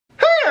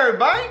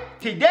everybody.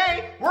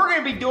 Today, we're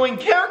going to be doing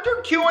character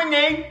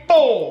Q&A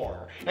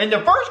 4. And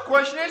the first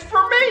question is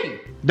for me.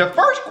 The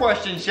first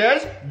question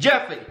says,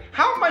 Jeffy,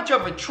 how much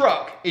of a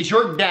truck is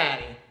your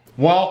daddy?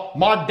 Well,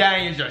 my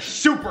daddy is a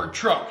super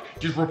truck.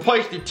 Just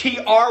replace the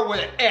TR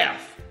with an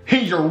F.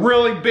 He's a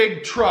really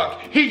big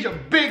truck. He's a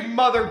big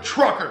mother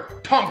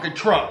trucker. Tonka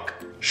truck.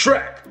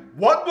 Shrek,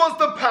 what was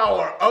the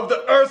power of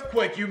the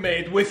earthquake you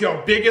made with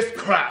your biggest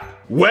crap?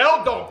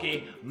 Well,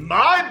 donkey,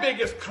 my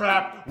biggest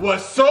crap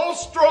was so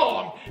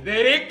strong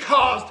that it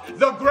caused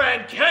the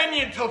Grand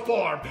Canyon to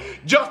form.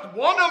 Just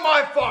one of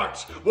my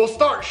farts will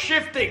start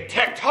shifting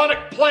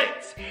tectonic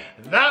plates.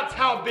 That's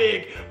how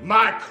big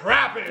my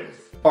crap is.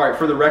 All right,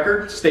 for the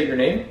record, state your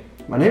name.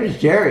 My name is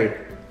Jerry.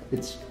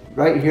 It's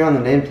right here on the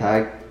name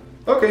tag.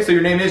 Okay, so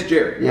your name is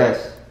Jerry.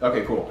 Yes.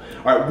 Okay, cool.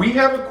 All right, we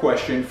have a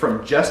question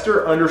from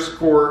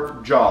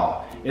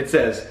Jester_Jaw. It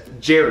says,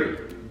 Jerry,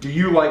 do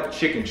you like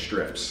chicken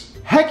strips?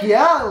 Heck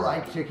yeah, I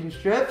like chicken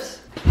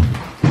strips.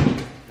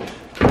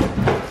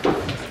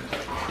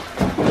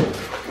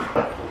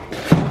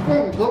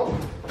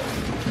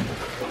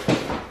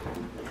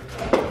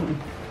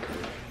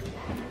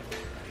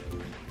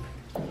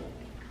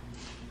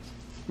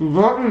 Is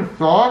that your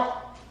sauce?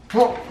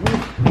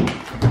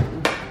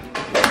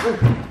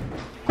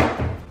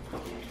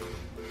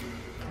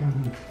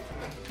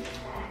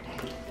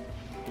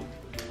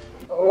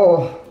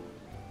 Oh,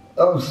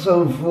 I'm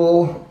so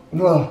full.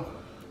 Well,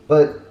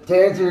 but to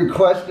answer your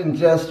question,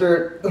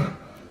 Jester,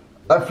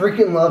 I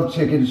freaking love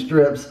chicken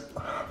strips.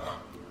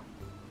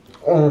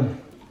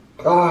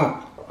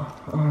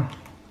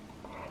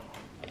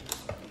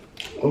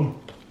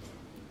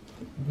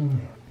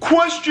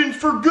 Question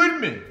for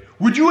Goodman.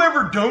 Would you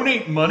ever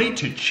donate money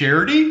to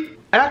charity?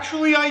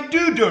 Actually, I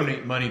do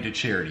donate money to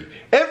charity.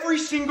 Every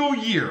single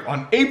year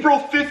on April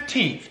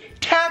 15th,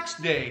 tax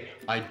day,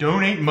 I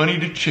donate money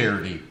to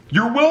charity.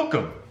 You're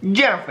welcome.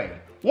 Jeffy,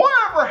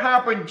 whatever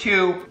happened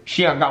to,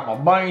 see, I got my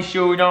bunny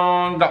suit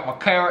on, got my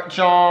carrots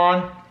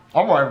on.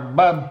 I'm like,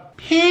 bub.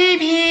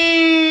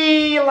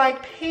 Pee-pee,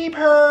 like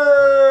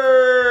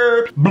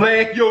paper.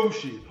 Black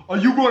Yoshi, are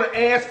you gonna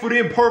ask for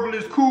them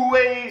purplish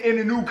Kool-Aid and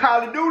the new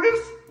Call of Duties?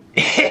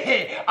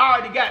 I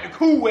already got the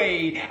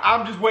Kool-Aid.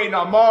 I'm just waiting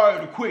on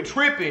Mario to quit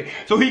tripping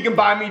so he can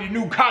buy me the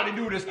new Call of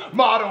Duties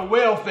Modern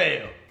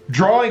Welfare.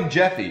 Drawing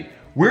Jeffy,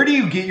 where do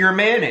you get your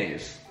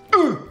mayonnaise?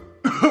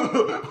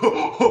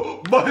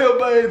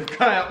 Mayonnaise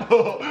cap.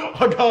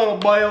 I got a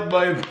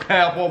mayonnaise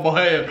cap on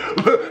my head.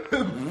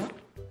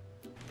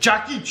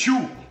 Jackie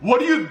Chu, what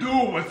do you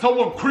do when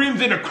someone creams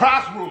in the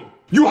classroom?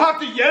 You have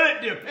to yell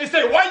at them and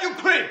say, why you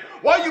cream?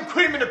 Why you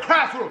cream in the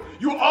classroom?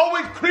 You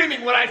always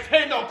creaming when I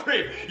say no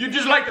cream. You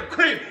just like to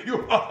cream.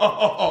 You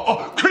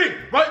cream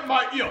right in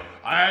my ear.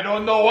 I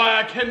don't know why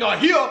I cannot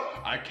hear.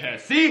 I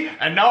can't see,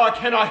 and now I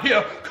cannot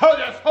hear because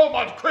there's so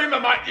much cream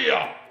in my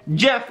ear.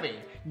 Jeffy,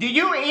 do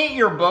you eat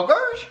your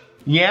boogers?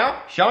 Yeah,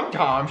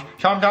 sometimes.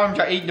 Sometimes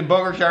I eat the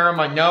boogers that are in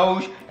my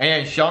nose,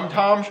 and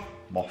sometimes,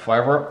 my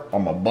favorite, are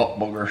my butt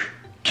boogers.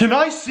 Can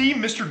I see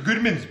Mr.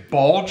 Goodman's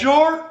ball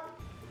jar?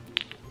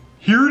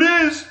 Here it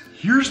is.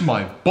 Here's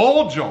my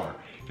ball jar.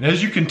 And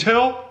as you can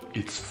tell,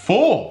 it's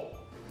full.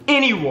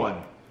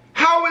 Anyone,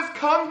 how is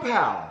Kung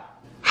Pao?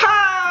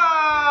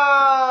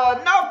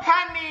 Ha! No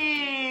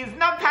pennies!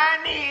 No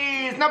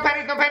pennies! No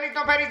pennies, no pennies,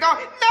 no pennies, no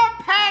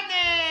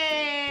pennies!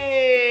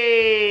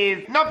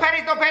 No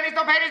pennies, no pennies,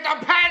 no pennies, no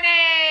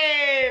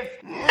pennies!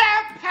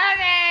 No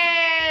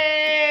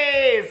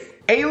pennies!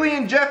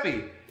 Alien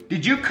Jeffy,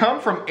 did you come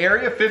from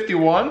Area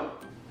 51?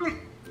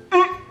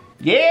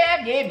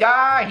 Yeah, yeah,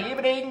 da,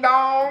 hibba ding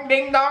dong,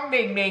 ding dong,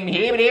 ding ding,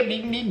 hibba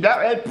ding ding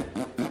dong.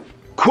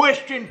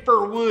 Question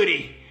for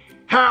Woody.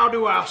 How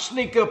do I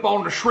sneak up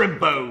on the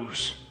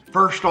shrimpos?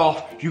 First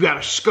off, you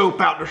gotta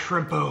scope out the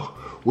shrimpo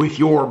with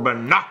your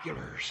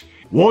binoculars.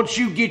 Once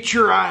you get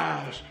your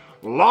eyes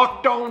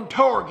locked on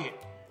target,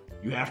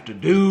 you have to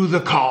do the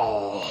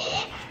call.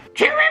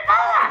 Cheery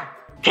boy!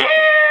 Cheery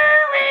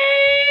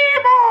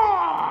boy!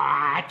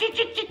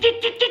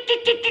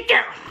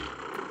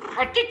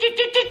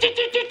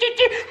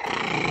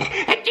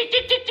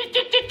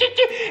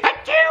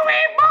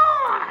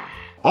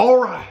 All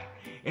right,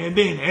 and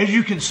then as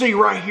you can see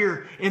right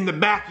here in the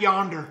back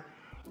yonder,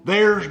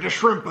 there's the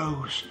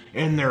shrimpos,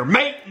 and they're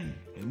mating.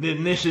 And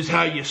then this is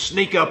how you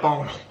sneak up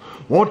on them.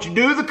 Once you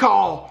do the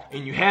call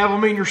and you have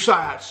them in your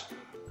sights,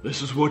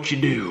 this is what you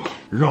do.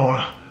 You're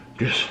gonna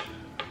just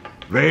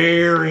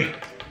very,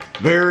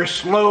 very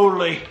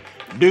slowly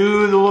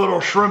do the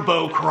little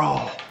shrimpo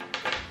crawl.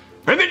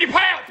 And then you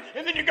pounce,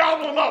 and then you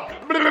gobble them up.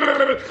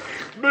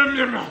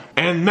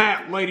 And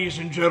that, ladies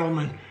and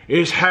gentlemen,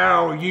 is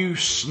how you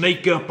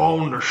sneak up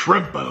on the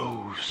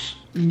shrimpos.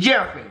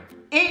 Jeffy,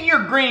 eat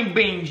your green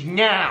beans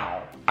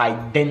now. I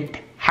didn't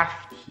have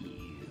to.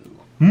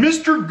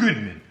 Mr.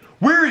 Goodman,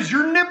 where is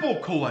your nipple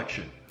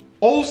collection?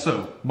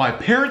 Also, my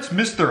parents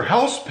missed their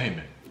house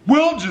payment.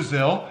 Well,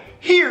 Giselle,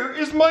 here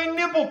is my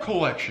nipple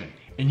collection.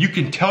 And you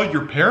can tell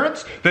your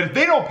parents that if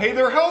they don't pay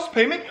their house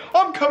payment,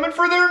 I'm coming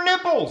for their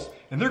nipples.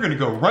 And they're gonna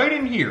go right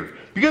in here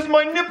because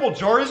my nipple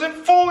jar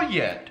isn't full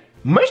yet.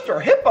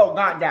 Mr. Hippo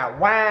got that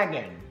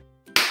wagon.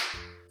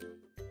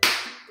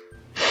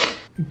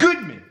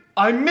 Goodman,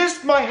 I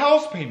missed my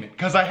house payment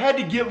because I had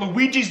to get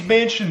Luigi's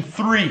Mansion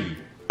 3.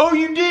 Oh,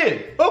 you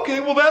did?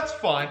 Okay, well that's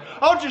fine.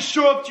 I'll just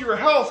show up to your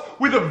house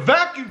with a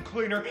vacuum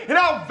cleaner and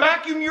I'll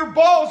vacuum your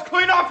balls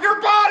clean off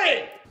your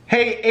body!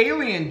 Hey,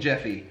 Alien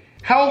Jeffy,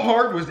 how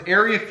hard was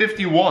Area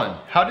 51?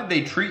 How did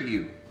they treat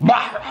you?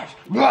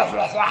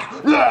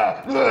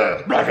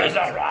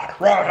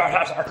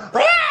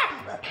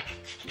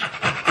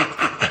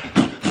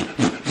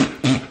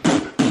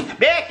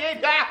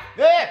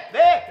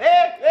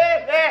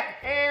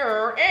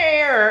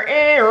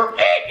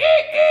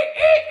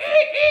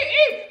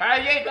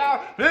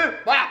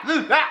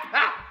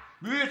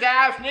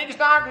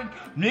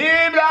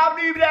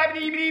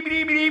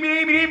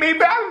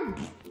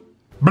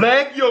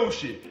 Black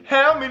Yoshi,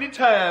 how many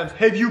times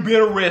have you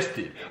been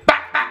arrested?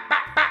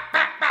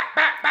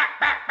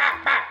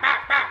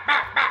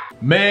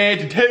 Man,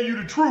 to tell you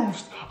the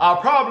truth,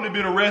 I've probably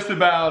been arrested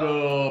about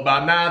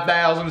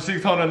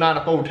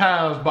 9,694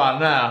 times by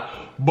now.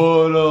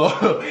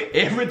 But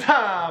every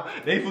time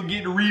they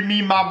forget to read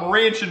me my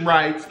ranching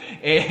rights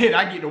and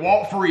I get to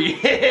walk free.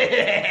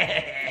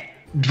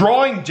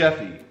 Drawing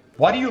Jeffy,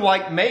 why do you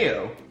like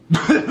mayo?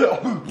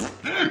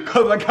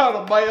 Cause I got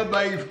a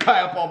mayonnaise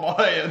cap on my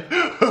head.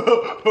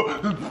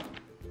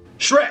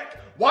 Shrek,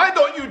 why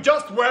don't you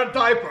just wear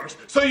diapers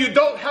so you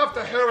don't have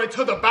to hurry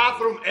to the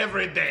bathroom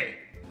every day?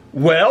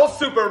 Well,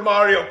 Super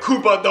Mario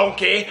Koopa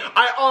Donkey,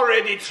 I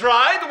already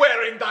tried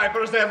wearing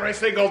diapers every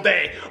single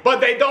day, but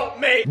they don't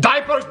make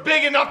diapers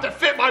big enough to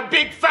fit my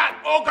big fat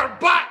ogre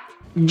butt!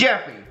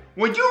 Jeffy,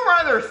 would you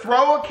rather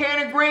throw a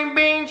can of green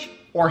beans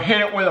or hit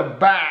it with a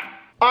bat?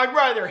 I'd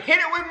rather hit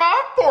it with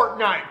my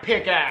Fortnite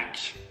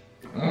pickaxe.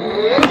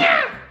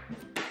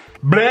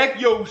 Black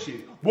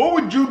Yoshi, what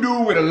would you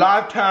do with a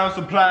lifetime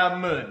supply of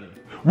money?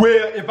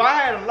 Well, if I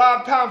had a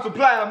lifetime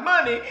supply of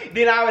money,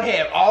 then I would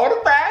have all the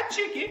fried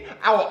chicken.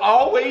 I would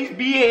always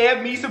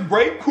have me some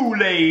grape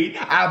Kool-Aid.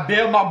 I'd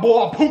bail my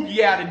boy Pookie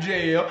out of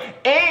jail.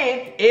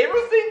 And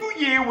every single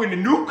year when the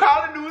new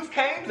Call of Duty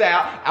comes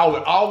out, I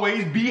would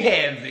always be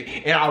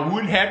Hamzy. And I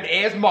wouldn't have to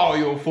ask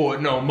Mario for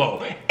it no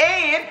more.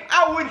 And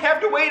I wouldn't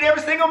have to wait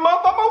every single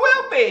month on my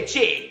welfare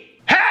check.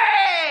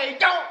 Hey,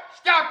 don't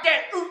stop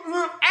that.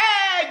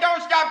 Hey,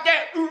 don't stop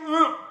that.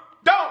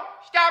 Don't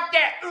stop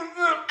that.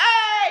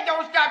 Hey,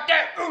 don't stop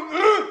that.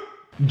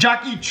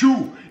 Jackie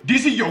Chu,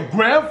 this is your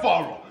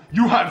grandfather.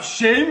 You have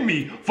shamed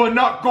me for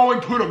not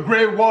going to the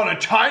Great Wall of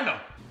China.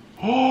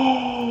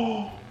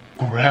 Oh,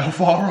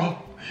 grandfather,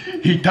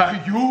 he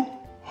died you?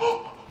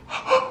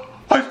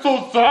 I'm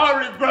so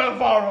sorry,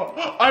 grandfather.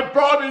 I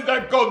promise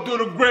I'd go to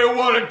the Great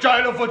Wall of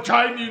China for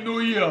Chinese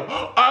New Year.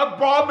 I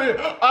promise.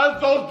 I'm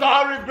so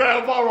sorry,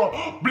 grandfather.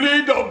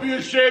 Please don't be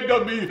ashamed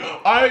of me.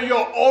 I am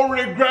your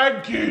only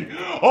grandkid.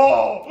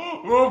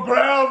 Oh,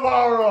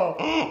 grandfather,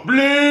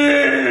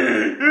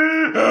 please.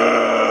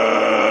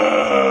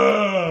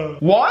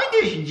 Why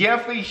does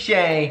Jeffy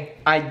say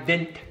I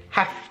didn't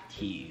have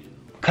to?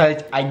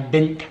 Cause I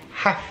didn't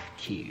have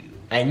to.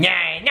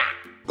 Nah.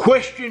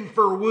 Question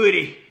for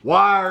Woody.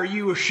 Why are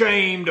you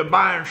ashamed of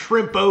buying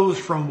shrimpos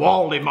from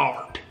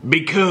Walmart?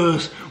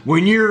 Because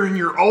when you're in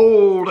your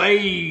old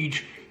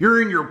age,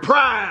 you're in your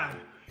prime,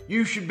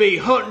 you should be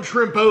hunting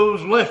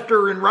shrimpos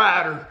lefter and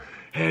righter.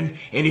 And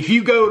if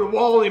you go to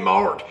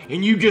Walmart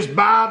and you just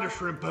buy the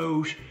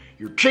shrimpos,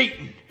 you're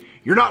cheating.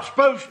 You're not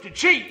supposed to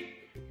cheat.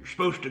 You're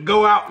supposed to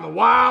go out in the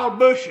wild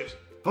bushes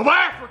of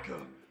Africa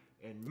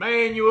and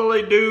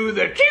manually do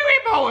the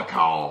chili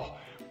call.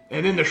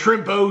 And then the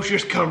shrimpos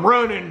just come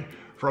running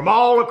from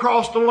all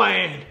across the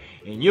land,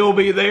 and you'll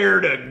be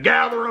there to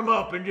gather them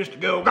up and just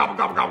go gobble,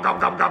 gobble, gobble, gobble,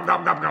 gobble,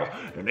 gobble, gobble, gobble,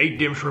 and eat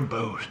them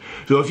shrimpos.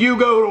 So if you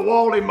go to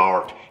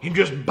Walmart and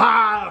just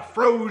buy a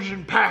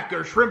frozen pack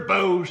of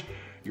shrimpos,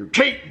 you're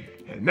cheating.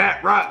 And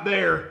that right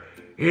there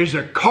is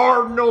a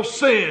cardinal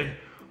sin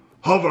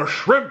of a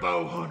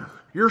shrimpo hunter.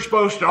 You're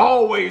supposed to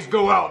always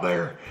go out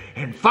there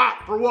and fight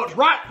for what's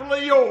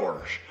rightfully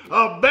yours.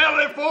 A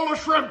belly full of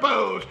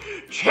shrimpos.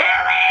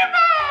 Cherry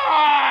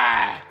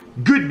boy!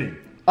 Goodman,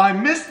 I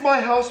missed my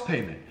house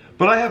payment,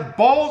 but I have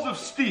balls of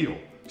steel.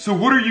 So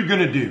what are you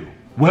gonna do?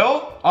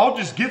 Well, I'll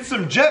just get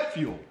some jet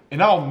fuel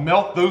and I'll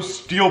melt those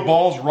steel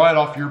balls right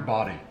off your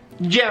body.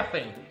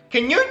 Jeffy,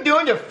 can you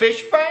do the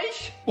fish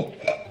face?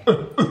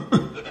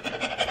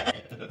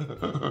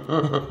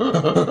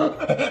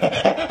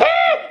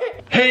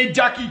 Hey,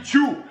 Jackie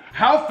Chu,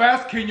 how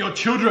fast can your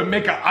children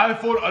make an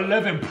iPhone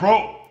 11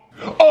 Pro?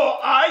 Oh,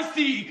 I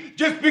see.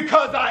 Just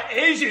because I'm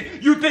Asian,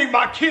 you think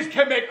my kids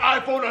can make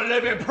iPhone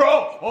 11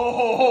 Pro? Oh,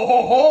 ho, ho,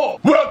 ho, ho.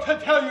 Well, to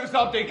tell you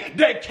something,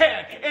 they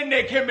can, and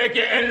they can make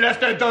it in less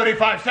than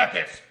 35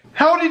 seconds.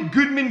 How did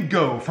Goodman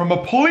go from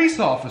a police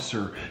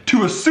officer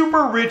to a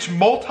super rich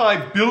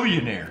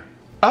multi-billionaire?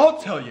 I'll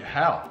tell you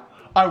how.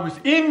 I was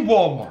in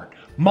Walmart,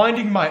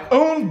 minding my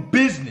own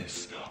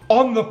business,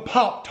 on the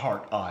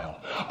Pop-Tart aisle.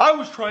 I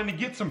was trying to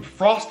get some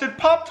frosted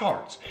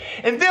Pop-Tarts.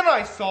 And then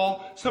I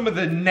saw some of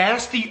the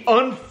nasty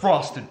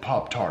unfrosted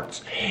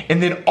Pop-Tarts.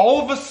 And then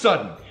all of a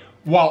sudden,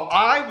 while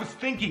I was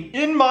thinking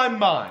in my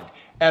mind,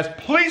 as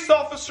Police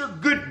Officer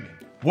Goodman,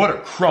 what a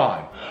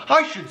crime.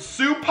 I should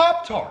sue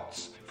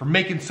Pop-Tarts for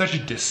making such a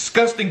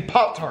disgusting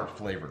Pop-Tart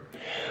flavor.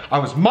 I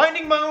was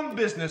minding my own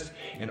business,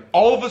 and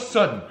all of a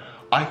sudden,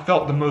 I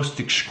felt the most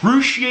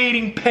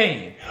excruciating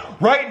pain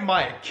right in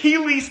my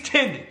Achilles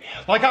tendon,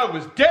 like I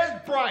was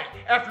Des Bryant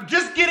after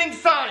just getting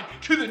signed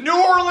to the New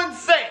Orleans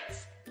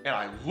Saints. And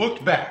I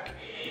looked back,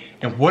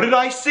 and what did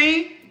I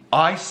see?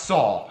 I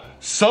saw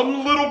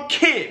some little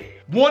kid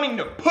wanting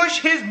to push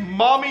his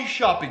mommy's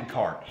shopping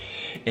cart,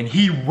 and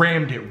he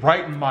rammed it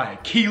right in my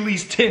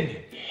Achilles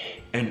tendon.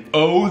 And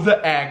oh,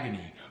 the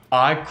agony.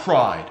 I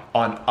cried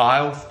on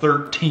aisle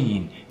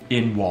 13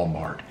 in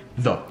Walmart,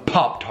 the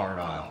Pop-Tart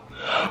aisle.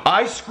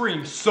 I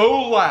screamed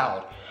so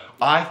loud,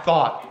 I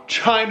thought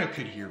China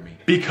could hear me.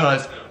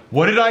 Because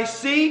what did I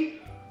see?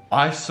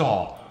 I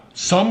saw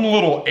some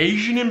little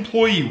Asian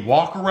employee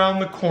walk around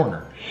the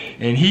corner,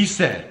 and he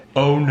said,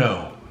 "Oh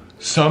no,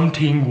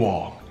 something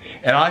wrong."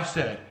 And I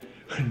said,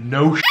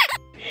 "No shit.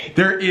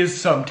 There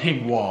is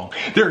something wrong.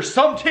 There's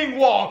something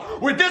wrong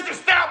with this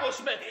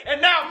establishment,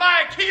 and now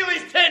my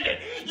Achilles tendon.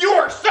 You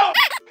are so.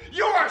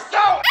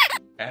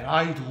 And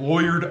I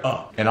lawyered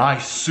up, and I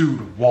sued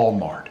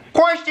Walmart.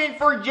 Question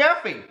for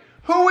Jeffy.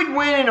 Who would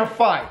win in a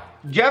fight,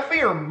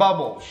 Jeffy or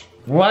Bubbles?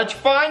 Let's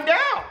find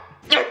out.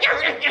 Yay,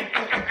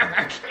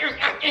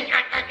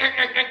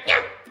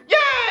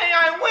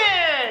 I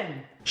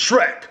win!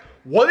 Shrek,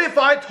 what if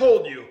I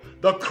told you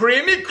the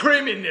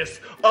creaminess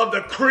of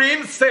the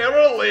cream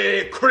Sara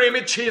Lee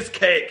creamy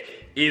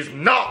cheesecake is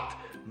not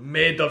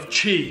made of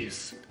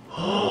cheese?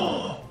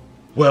 Well,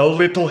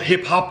 little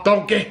hip-hop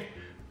donkey,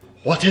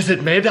 what is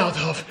it made out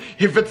of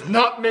if it's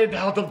not made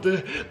out of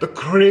the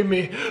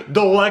creamy,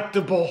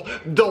 delectable,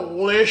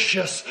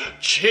 delicious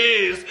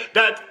cheese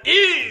that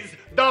is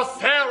the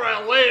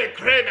Sara Lee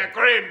cream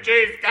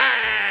cheesecake?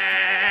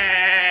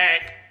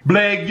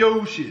 Black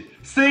Yoshi,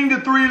 sing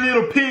the Three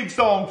Little Pig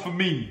song for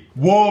me.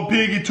 1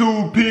 piggy,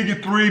 2 piggy,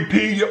 3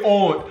 piggy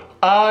aunt.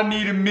 I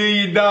need $1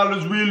 million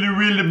really,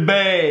 really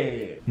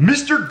bad.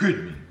 Mr.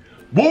 Goodman,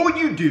 what would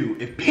you do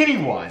if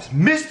Pennywise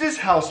missed his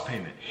house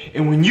payment,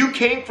 and when you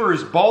came for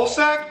his ball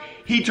sack,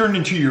 he turned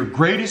into your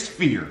greatest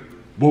fear?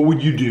 What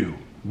would you do?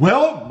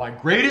 Well, my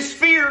greatest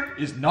fear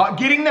is not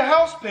getting the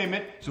house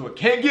payment, so it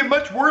can't get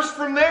much worse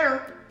from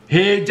there.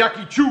 Hey,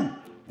 Jackie Chu,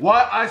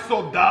 why I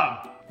so dumb?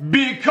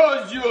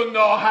 Because you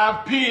no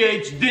have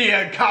PhD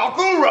in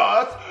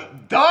calculus,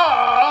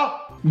 duh!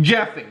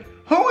 Jeffy,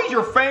 who is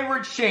your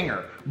favorite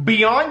singer?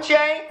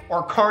 Beyonce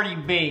or Cardi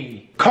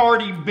B?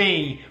 Cardi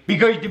B,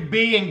 because the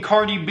B in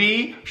Cardi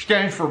B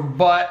stands for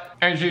butt,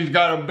 and she's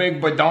got a big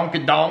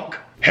badonkadonk.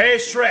 Hey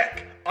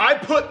Shrek, I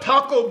put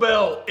Taco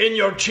Bell in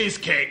your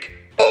cheesecake.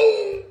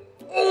 Okay.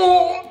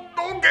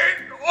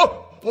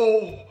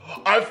 Oh,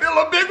 I feel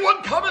a big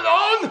one coming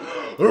on.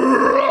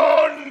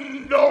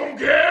 Run,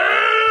 donkey!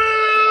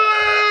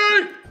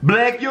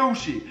 Black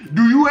Yoshi,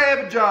 do you have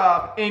a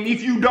job? And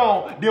if you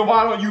don't, then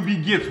why don't you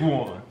get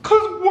one?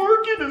 Cause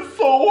working is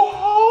so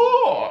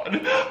hard. I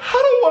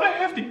don't want to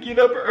have to get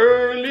up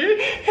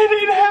early and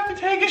then have to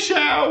take a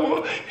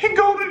shower and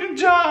go to the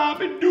job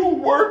and do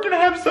work and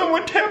have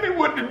someone tell me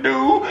what to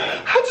do.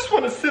 I just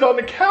want to sit on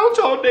the couch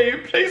all day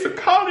and play some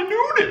Call of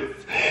Duty. And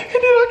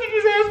then I can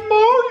just ask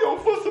Mario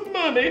for some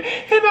money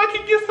and I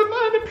can get some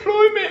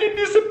unemployment and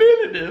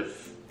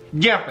disabilities.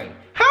 Jeffy,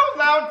 how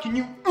loud can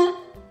you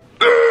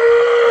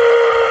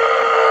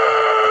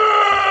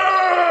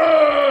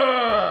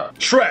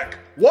Shrek,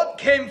 what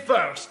came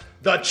first,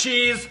 the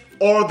cheese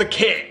or the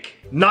cake?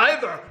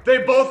 Neither. They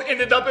both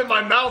ended up in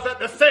my mouth at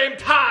the same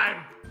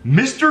time.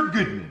 Mr.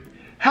 Goodman,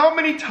 how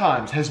many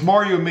times has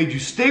Mario made you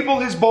staple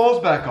his balls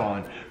back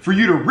on for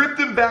you to rip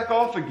them back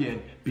off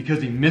again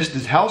because he missed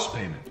his house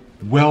payment?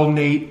 Well,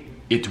 Nate,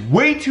 it's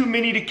way too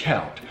many to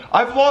count.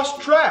 I've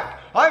lost track.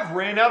 I've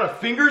ran out of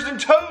fingers and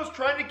toes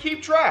trying to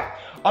keep track.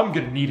 I'm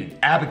gonna need an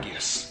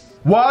abacus.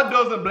 Why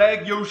doesn't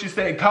Black Yoshi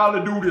say Call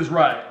of Duty is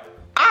right?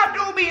 I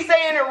do be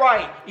saying it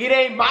right. It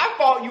ain't my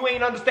fault you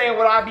ain't understand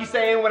what I be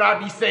saying when I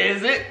be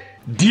says it.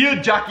 Dear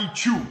Jackie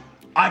Chu,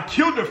 I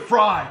killed the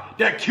fry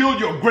that killed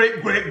your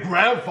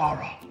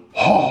great-great-grandfather.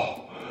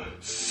 Oh,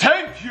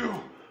 thank you,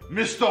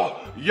 Mr.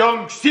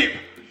 Young Sheep.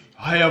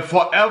 I am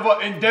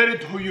forever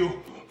indebted to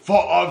you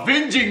for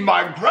avenging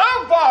my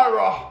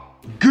grandfather.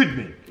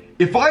 Goodman,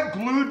 if I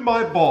glued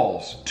my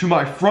balls to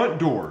my front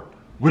door,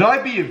 would I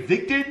be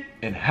evicted,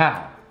 and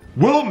how?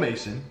 Well,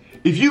 Mason,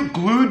 if you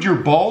glued your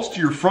balls to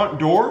your front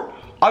door,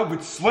 I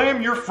would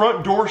slam your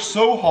front door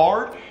so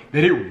hard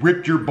that it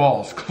ripped your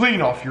balls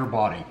clean off your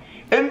body.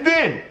 And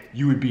then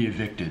you would be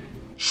evicted.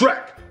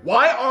 Shrek,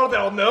 why are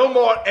there no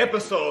more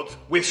episodes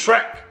with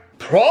Shrek?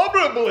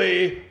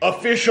 Probably,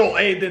 official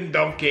Aiden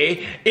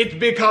Donkey, it's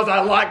because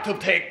I like to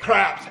take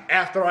craps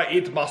after I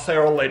eat my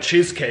Sara Lee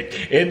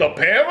cheesecake. And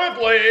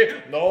apparently,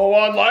 no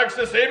one likes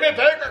to see me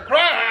take a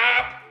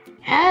crap.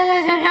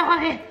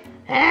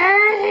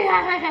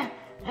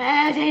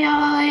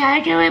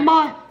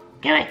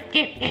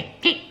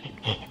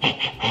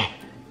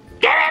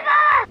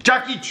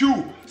 Jackie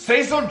Chu,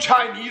 say some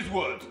Chinese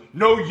words.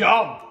 no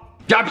yum.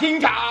 呀平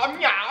常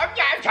呀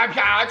呀cha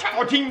cha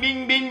cha ting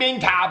bing bing bing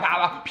cha pa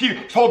pa pi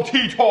som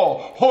ti cho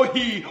ho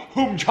hi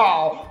hum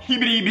chao hi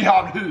bi bi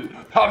ha hu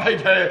ha pe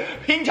te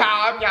ping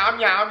cha meow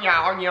meow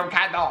meow meow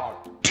cat dog.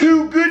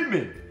 To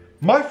Goodman,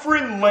 my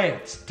friend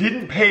Lance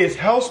didn't pay his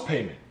house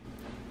payment.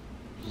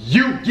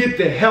 You get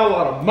the hell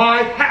out of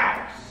my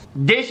house!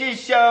 This is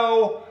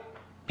so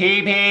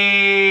pee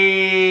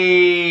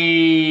pee.